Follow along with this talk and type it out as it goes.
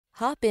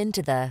Hop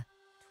into the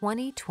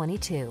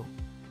 2022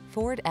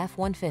 Ford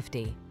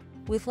F-150.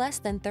 With less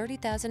than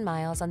 30,000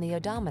 miles on the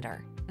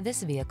odometer,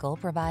 this vehicle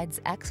provides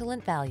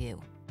excellent value.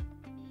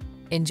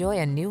 Enjoy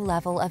a new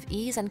level of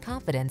ease and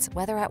confidence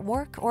whether at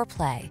work or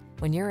play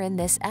when you're in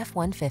this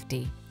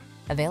F-150.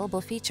 Available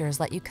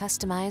features let you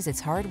customize its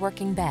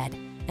hard-working bed,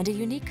 and a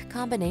unique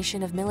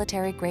combination of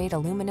military-grade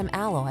aluminum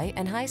alloy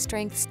and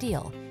high-strength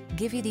steel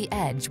give you the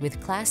edge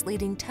with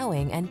class-leading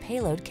towing and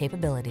payload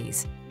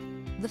capabilities.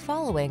 The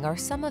following are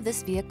some of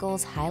this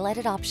vehicle's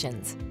highlighted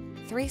options: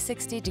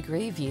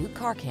 360-degree view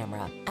car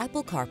camera,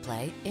 Apple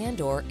CarPlay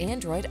and/or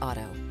Android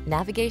Auto,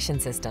 navigation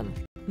system,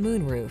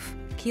 moonroof,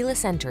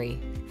 keyless entry,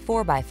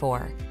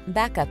 4x4,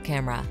 backup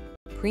camera,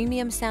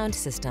 premium sound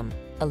system,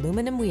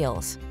 aluminum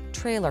wheels,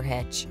 trailer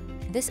hitch.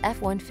 This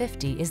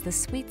F-150 is the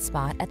sweet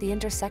spot at the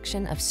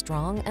intersection of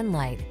strong and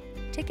light.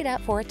 Take it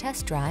out for a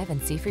test drive and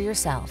see for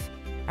yourself.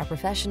 Our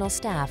professional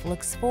staff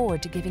looks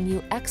forward to giving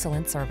you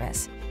excellent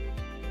service.